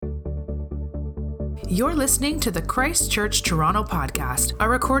You're listening to the Christ Church Toronto podcast, a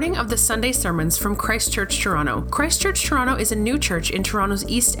recording of the Sunday sermons from Christ Church Toronto. Christ Church Toronto is a new church in Toronto's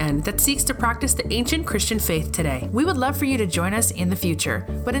East End that seeks to practice the ancient Christian faith today. We would love for you to join us in the future,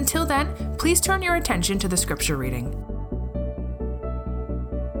 but until then, please turn your attention to the scripture reading.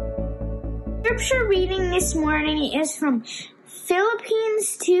 Scripture reading this morning is from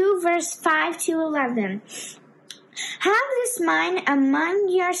Philippians 2, verse 5 to 11. Have this mind among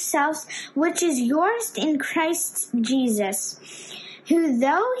yourselves, which is yours in Christ Jesus, who,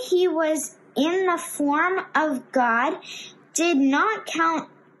 though he was in the form of God, did not count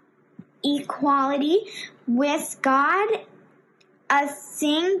equality with God a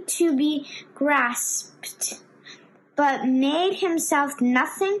thing to be grasped, but made himself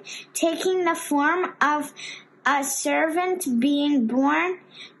nothing, taking the form of a servant, being born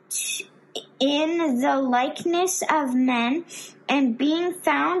in the likeness of men, and being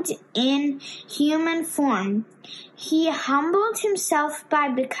found in human form. He humbled himself by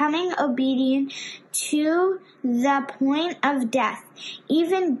becoming obedient to the point of death,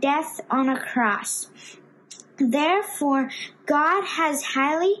 even death on a cross. Therefore, God has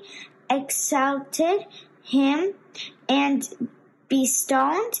highly exalted him and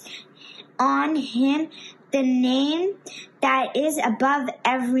bestowed on him the name that is above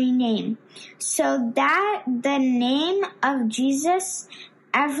every name, so that the name of Jesus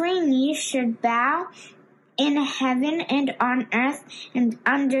every knee should bow in heaven and on earth and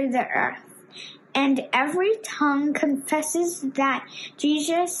under the earth, and every tongue confesses that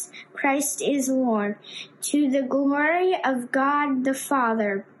Jesus Christ is Lord, to the glory of God the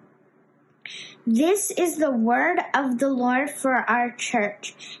Father. This is the word of the Lord for our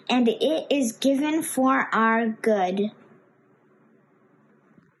church, and it is given for our good.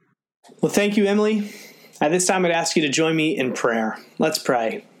 Well, thank you, Emily. At this time, I'd ask you to join me in prayer. Let's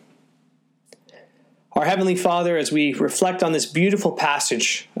pray. Our Heavenly Father, as we reflect on this beautiful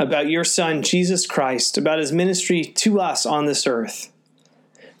passage about your Son, Jesus Christ, about his ministry to us on this earth,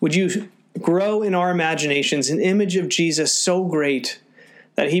 would you grow in our imaginations an image of Jesus so great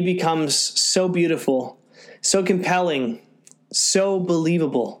that he becomes so beautiful, so compelling, so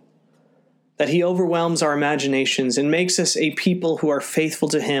believable, that he overwhelms our imaginations and makes us a people who are faithful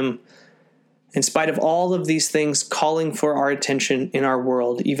to him, in spite of all of these things calling for our attention in our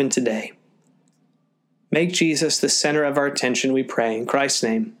world, even today. Make Jesus the center of our attention, we pray. In Christ's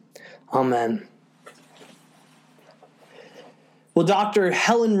name, amen. Well, Dr.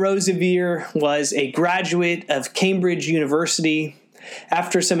 Helen Roseveare was a graduate of Cambridge University.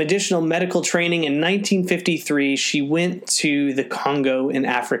 After some additional medical training in 1953, she went to the Congo in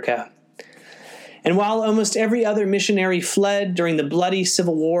Africa. And while almost every other missionary fled during the bloody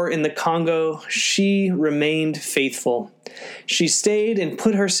civil war in the Congo, she remained faithful. She stayed and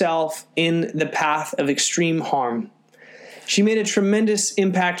put herself in the path of extreme harm. She made a tremendous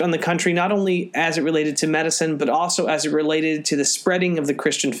impact on the country, not only as it related to medicine, but also as it related to the spreading of the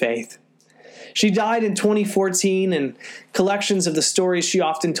Christian faith. She died in 2014, and collections of the stories she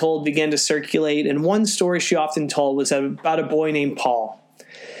often told began to circulate, and one story she often told was about a boy named Paul.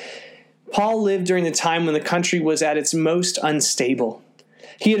 Paul lived during the time when the country was at its most unstable.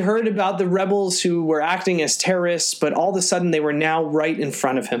 He had heard about the rebels who were acting as terrorists, but all of a sudden they were now right in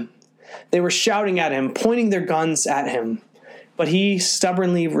front of him. They were shouting at him, pointing their guns at him, but he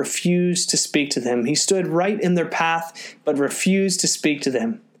stubbornly refused to speak to them. He stood right in their path, but refused to speak to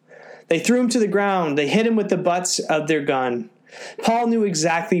them. They threw him to the ground. They hit him with the butts of their gun. Paul knew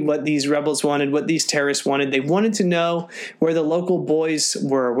exactly what these rebels wanted, what these terrorists wanted. They wanted to know where the local boys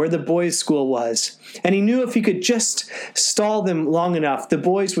were, where the boys' school was. And he knew if he could just stall them long enough, the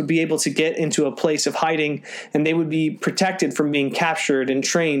boys would be able to get into a place of hiding, and they would be protected from being captured and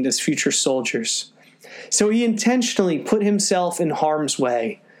trained as future soldiers. So he intentionally put himself in harm's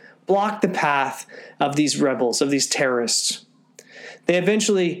way, blocked the path of these rebels, of these terrorists. They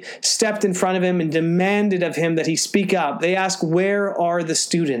eventually stepped in front of him and demanded of him that he speak up. They asked, "Where are the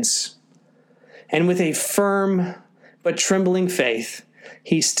students?" And with a firm but trembling faith,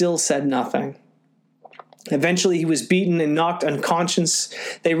 he still said nothing. Eventually, he was beaten and knocked unconscious.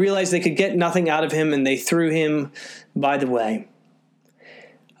 They realized they could get nothing out of him, and they threw him by the way.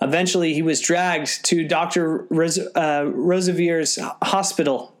 Eventually, he was dragged to Dr. Roseveare's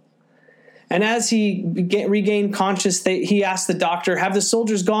hospital. And as he regained consciousness, he asked the doctor, "Have the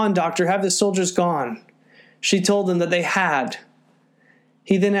soldiers gone, doctor? Have the soldiers gone?" She told him that they had.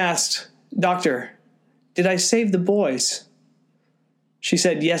 He then asked, "Doctor, did I save the boys?" She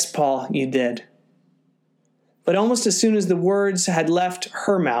said, "Yes, Paul, you did." But almost as soon as the words had left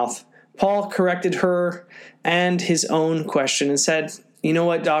her mouth, Paul corrected her and his own question and said, "You know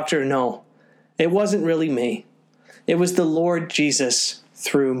what, doctor? No, It wasn't really me. It was the Lord Jesus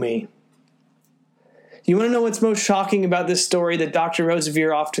through me. You want to know what's most shocking about this story that Dr.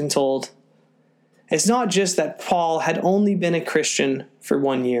 Rosevere often told? It's not just that Paul had only been a Christian for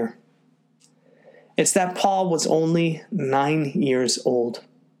 1 year. It's that Paul was only 9 years old.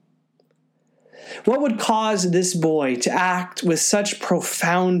 What would cause this boy to act with such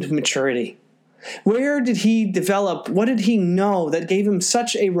profound maturity? Where did he develop? What did he know that gave him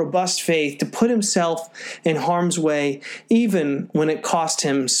such a robust faith to put himself in harm's way, even when it cost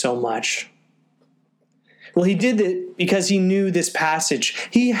him so much? Well, he did it because he knew this passage.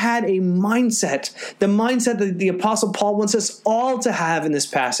 He had a mindset, the mindset that the Apostle Paul wants us all to have in this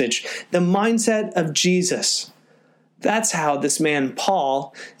passage, the mindset of Jesus. That's how this man,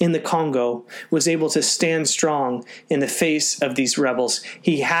 Paul, in the Congo, was able to stand strong in the face of these rebels.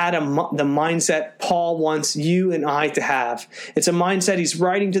 He had the mindset Paul wants you and I to have. It's a mindset he's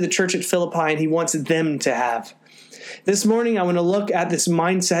writing to the church at Philippi, and he wants them to have. This morning, I want to look at this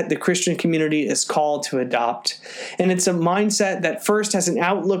mindset the Christian community is called to adopt. And it's a mindset that first has an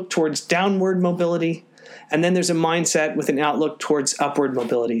outlook towards downward mobility, and then there's a mindset with an outlook towards upward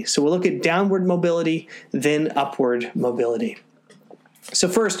mobility. So we'll look at downward mobility, then upward mobility. So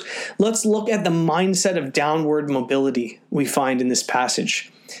first, let's look at the mindset of downward mobility we find in this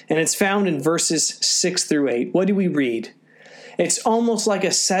passage. And it's found in verses 6 through 8. What do we read? It's almost like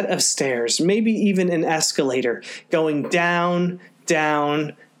a set of stairs, maybe even an escalator, going down,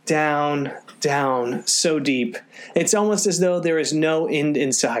 down, down, down, so deep. It's almost as though there is no end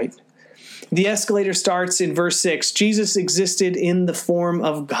in sight. The escalator starts in verse 6. Jesus existed in the form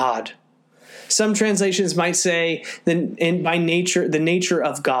of God. Some translations might say by nature, the nature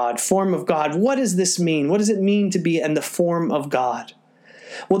of God, form of God. What does this mean? What does it mean to be in the form of God?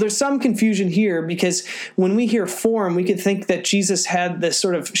 Well, there's some confusion here because when we hear form, we could think that Jesus had this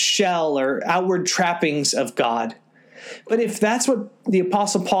sort of shell or outward trappings of God. But if that's what the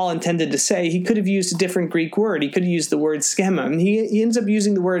Apostle Paul intended to say, he could have used a different Greek word. He could have used the word schema. And he ends up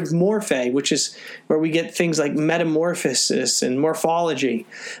using the word morphe, which is where we get things like metamorphosis and morphology.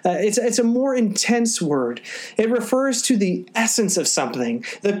 It's a more intense word. It refers to the essence of something,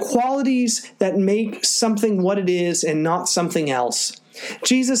 the qualities that make something what it is and not something else.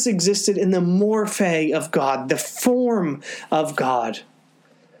 Jesus existed in the morphe of God, the form of God.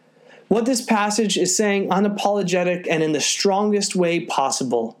 What this passage is saying, unapologetic and in the strongest way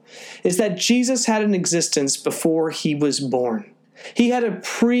possible, is that Jesus had an existence before he was born. He had a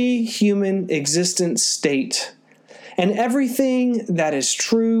pre-human existent state, and everything that is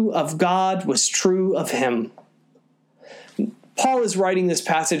true of God was true of him. Paul is writing this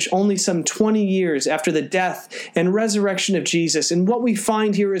passage only some 20 years after the death and resurrection of Jesus, and what we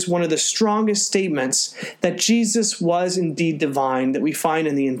find here is one of the strongest statements that Jesus was indeed divine that we find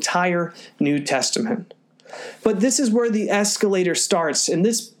in the entire New Testament. But this is where the escalator starts,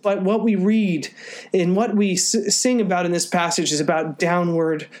 but what we read and what we sing about in this passage is about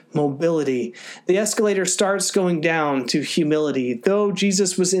downward mobility. The escalator starts going down to humility. Though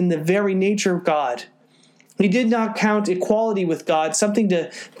Jesus was in the very nature of God, he did not count equality with God something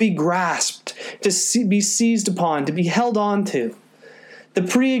to be grasped, to be seized upon, to be held on to. The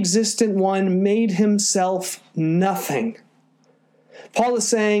pre-existent one made himself nothing. Paul is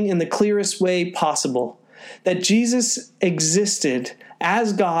saying in the clearest way possible that Jesus existed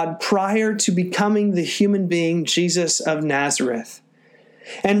as God prior to becoming the human being Jesus of Nazareth.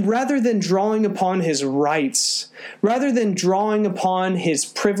 And rather than drawing upon his rights, rather than drawing upon his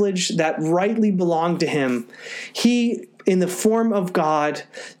privilege that rightly belonged to him, he, in the form of God,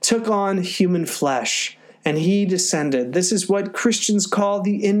 took on human flesh, and he descended. This is what Christians call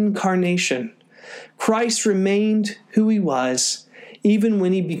the incarnation. Christ remained who he was, even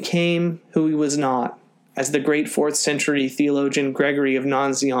when he became who he was not, as the great 4th century theologian Gregory of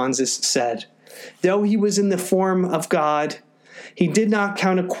Nazianzus said. Though he was in the form of God, he did not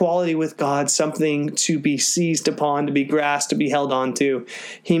count equality with God something to be seized upon, to be grasped, to be held on to.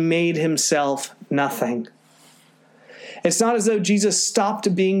 He made himself nothing. It's not as though Jesus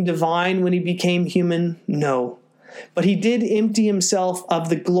stopped being divine when he became human. No. But he did empty himself of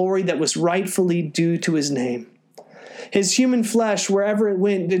the glory that was rightfully due to his name. His human flesh, wherever it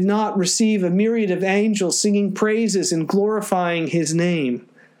went, did not receive a myriad of angels singing praises and glorifying his name.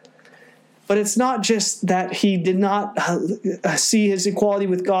 But it's not just that he did not see his equality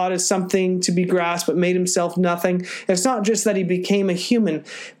with God as something to be grasped, but made himself nothing. It's not just that he became a human,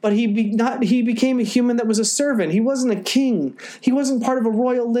 but he became a human that was a servant. He wasn't a king. He wasn't part of a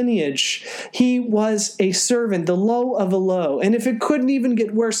royal lineage. He was a servant, the low of the low. And if it couldn't even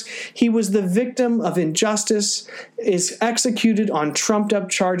get worse, he was the victim of injustice, is executed on trumped-up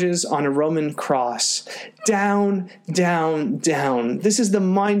charges on a Roman cross. Down, down, down. This is the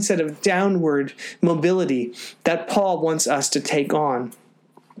mindset of downward mobility that Paul wants us to take on.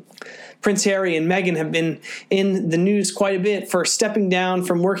 Prince Harry and Meghan have been in the news quite a bit for stepping down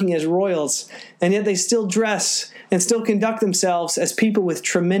from working as royals, and yet they still dress and still conduct themselves as people with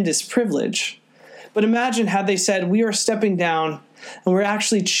tremendous privilege. But imagine had they said, we are stepping down and we're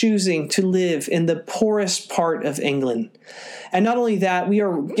actually choosing to live in the poorest part of England. And not only that, we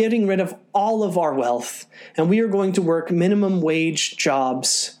are getting rid of all of our wealth, and we are going to work minimum wage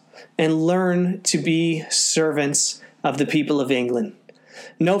jobs and learn to be servants of the people of England.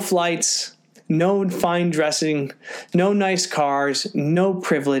 No flights, no fine dressing, no nice cars, no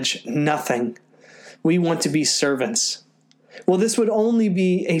privilege, nothing. We want to be servants. Well, this would only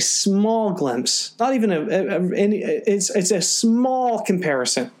be a small glimpse, not even it's a small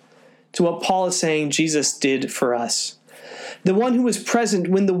comparison to what Paul is saying Jesus did for us. The one who was present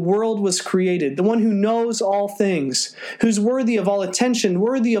when the world was created, the one who knows all things, who's worthy of all attention,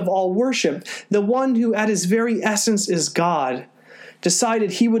 worthy of all worship, the one who at his very essence is God,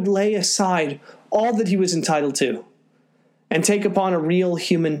 decided he would lay aside all that he was entitled to and take upon a real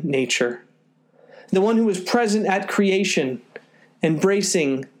human nature. The one who was present at creation,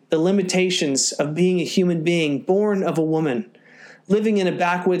 embracing the limitations of being a human being born of a woman, living in a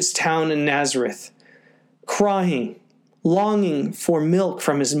backwoods town in Nazareth, crying, longing for milk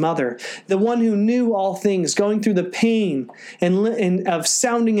from his mother, the one who knew all things, going through the pain and of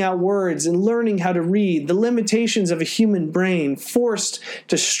sounding out words and learning how to read, the limitations of a human brain, forced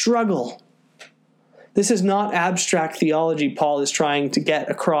to struggle. This is not abstract theology Paul is trying to get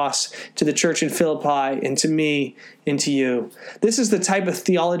across to the church in Philippi and to me and to you. This is the type of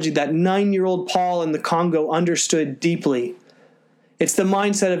theology that 9-year-old Paul in the Congo understood deeply. It's the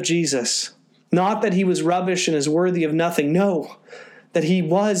mindset of Jesus. Not that he was rubbish and is worthy of nothing. No, that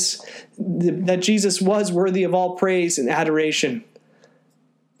Jesus was worthy of all praise and adoration.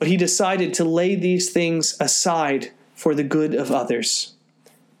 But he decided to lay these things aside for the good of others.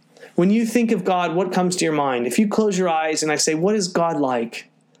 When you think of God, what comes to your mind? If you close your eyes and I say, what is God like?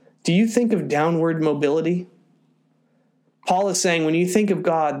 Do you think of downward mobility? Paul is saying, when you think of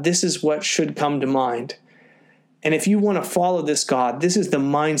God, this is what should come to mind. And if you want to follow this God, this is the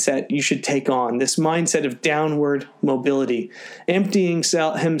mindset you should take on, this mindset of downward mobility, emptying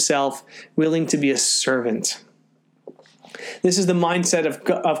himself, willing to be a servant. This is the mindset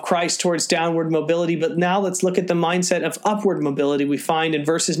of Christ towards downward mobility, but now let's look at the mindset of upward mobility we find in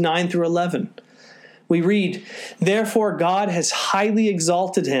verses 9 through 11. We read, "Therefore God has highly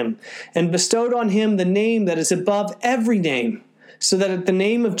exalted him and bestowed on him the name that is above every name, so that at the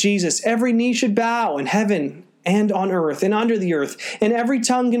name of Jesus every knee should bow in heaven and on earth and under the earth, and every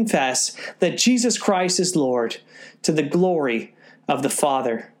tongue confess that Jesus Christ is Lord, to the glory of the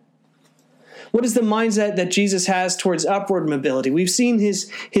Father." What is the mindset that Jesus has towards upward mobility? We've seen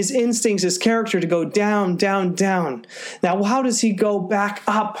his instincts, his character to go down, down, down. Now, how does he go back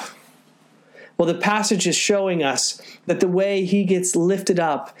up? Well, the passage is showing us that the way he gets lifted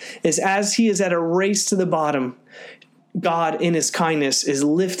up is as he is at a race to the bottom, God, in his kindness, is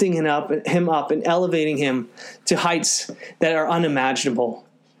lifting him up and elevating him to heights that are unimaginable.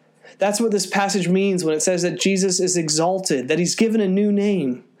 That's what this passage means when it says that Jesus is exalted, that he's given a new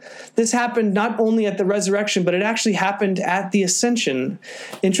name. This happened not only at the resurrection, but it actually happened at the ascension.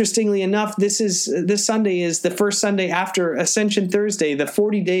 Interestingly enough, this Sunday is the first Sunday after Ascension Thursday, the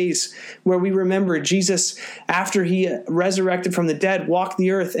 40 days where we remember Jesus, after he resurrected from the dead, walked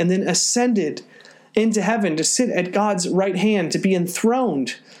the earth and then ascended into heaven to sit at God's right hand, to be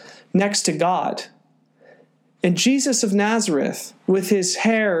enthroned next to God. And Jesus of Nazareth, with his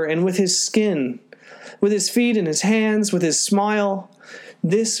hair and with his skin, with his feet and his hands, with his smile,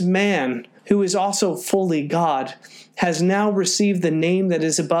 this man, who is also fully God, has now received the name that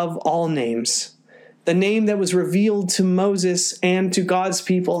is above all names, the name that was revealed to Moses and to God's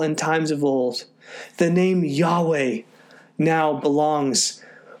people in times of old. The name Yahweh now belongs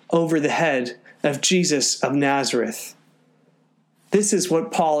over the head of Jesus of Nazareth. This is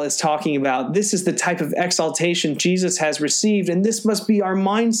what Paul is talking about. This is the type of exaltation Jesus has received, and this must be our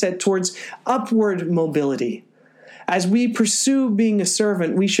mindset towards upward mobility. As we pursue being a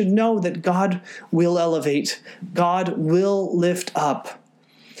servant, we should know that God will elevate. God will lift up.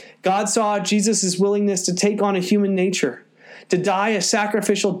 God saw Jesus' willingness to take on a human nature, to die a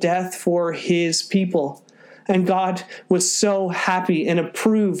sacrificial death for his people. And God was so happy and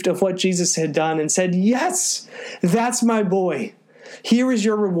approved of what Jesus had done and said, yes, that's my boy. Here is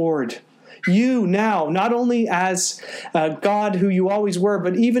your reward. You now, not only as God who you always were,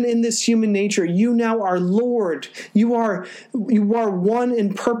 but even in this human nature, you now are Lord. You are one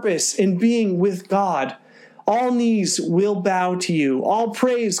in purpose in being with God. All knees will bow to you. All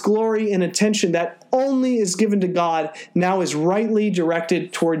praise, glory, and attention that only is given to God now is rightly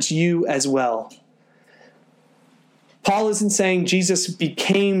directed towards you as well. Paul isn't saying Jesus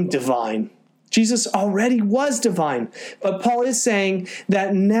became divine. Jesus already was divine. But Paul is saying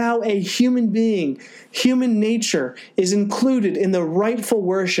that now a human being, human nature, is included in the rightful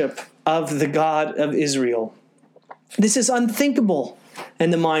worship of the God of Israel. This is unthinkable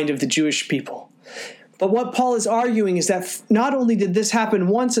in the mind of the Jewish people. But what Paul is arguing is that not only did this happen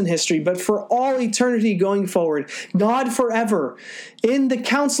once in history, but for all eternity going forward, God forever, in the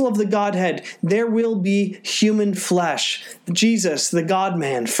council of the Godhead, there will be human flesh. Jesus, the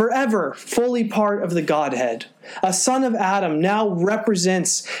God-man, forever fully part of the Godhead. A son of Adam now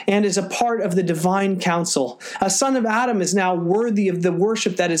represents and is a part of the divine council. A son of Adam is now worthy of the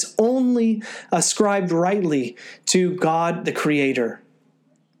worship that is only ascribed rightly to God the Creator.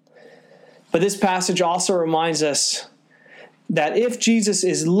 But this passage also reminds us that if Jesus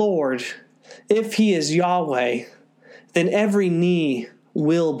is Lord, if he is Yahweh, then every knee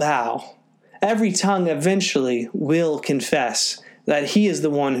will bow. Every tongue eventually will confess that he is the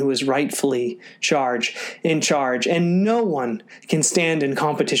one who is rightfully in charge, and no one can stand in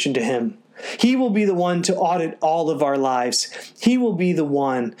competition to him. He will be the one to audit all of our lives. He will be the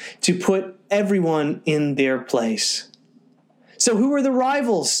one to put everyone in their place. So who are the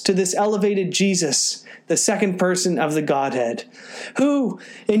rivals to this elevated Jesus, the second person of the Godhead? Who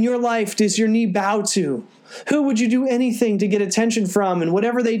in your life does your knee bow to? Who would you do anything to get attention from? And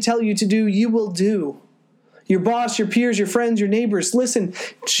whatever they tell you to do, you will do. Your boss, your peers, your friends, your neighbors. Listen,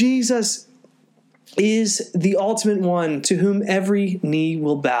 Jesus is the ultimate one to whom every knee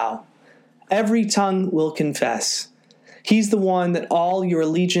will bow. Every tongue will confess. He's the one that all your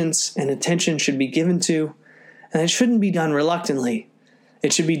allegiance and attention should be given to. And it shouldn't be done reluctantly.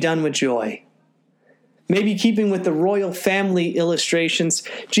 It should be done with joy. Maybe keeping with the royal family illustrations,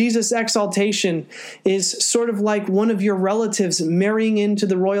 Jesus' exaltation is sort of like one of your relatives marrying into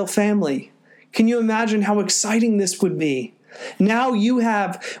the royal family. Can you imagine how exciting this would be? Now you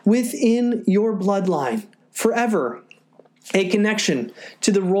have within your bloodline forever a connection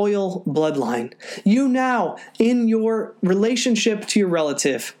to the royal bloodline. You now, in your relationship to your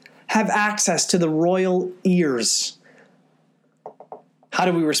relative, have access to the royal ears. How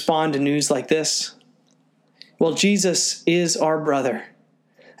do we respond to news like this? Well, Jesus is our brother,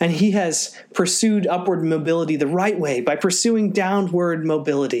 and he has pursued upward mobility the right way by pursuing downward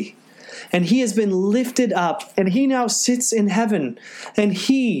mobility. And he has been lifted up, and he now sits in heaven, and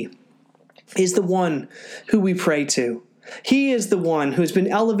he is the one who we pray to. He is the one who has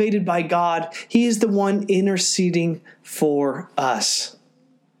been elevated by God. He is the one interceding for us.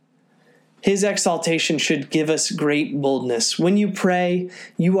 His exaltation should give us great boldness. When you pray,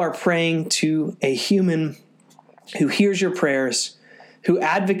 you are praying to a human who hears your prayers, who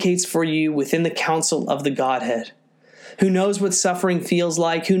advocates for you within the council of the Godhead, who knows what suffering feels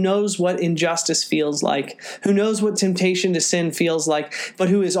like, who knows what injustice feels like, who knows what temptation to sin feels like, but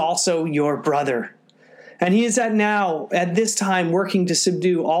who is also your brother. And he is at this time, working to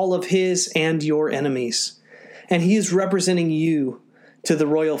subdue all of his and your enemies. And he is representing you to the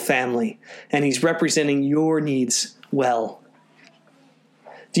royal family, and he's representing your needs well.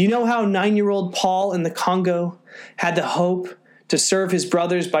 Do you know how 9-year-old Paul in the Congo had the hope to serve his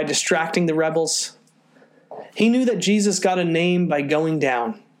brothers by distracting the rebels? He knew that Jesus got a name by going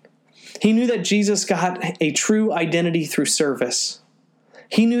down. He knew that Jesus got a true identity through service.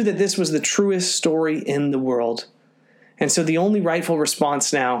 He knew that this was the truest story in the world. And so the only rightful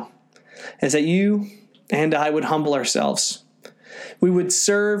response now is that you and I would humble ourselves. We would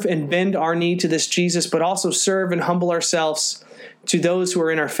serve and bend our knee to this Jesus, but also serve and humble ourselves to those who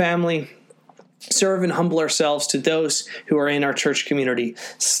are in our family, serve and humble ourselves to those who are in our church community.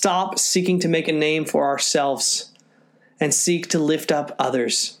 Stop seeking to make a name for ourselves and seek to lift up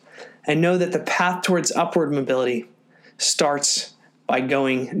others. And know that the path towards upward mobility starts by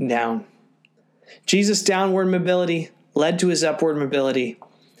going down. Jesus' downward mobility led to his upward mobility,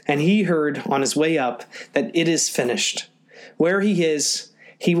 and he heard on his way up that it is finished. Where he is,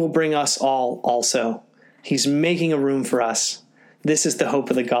 he will bring us all also. He's making a room for us. This is the hope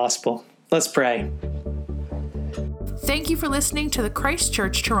of the gospel. Let's pray. Thank you for listening to the Christ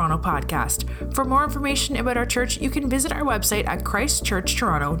Church Toronto podcast. For more information about our church, you can visit our website at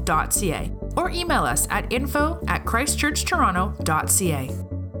christchurchtoronto.ca or email us at info@christchurchtoronto.ca.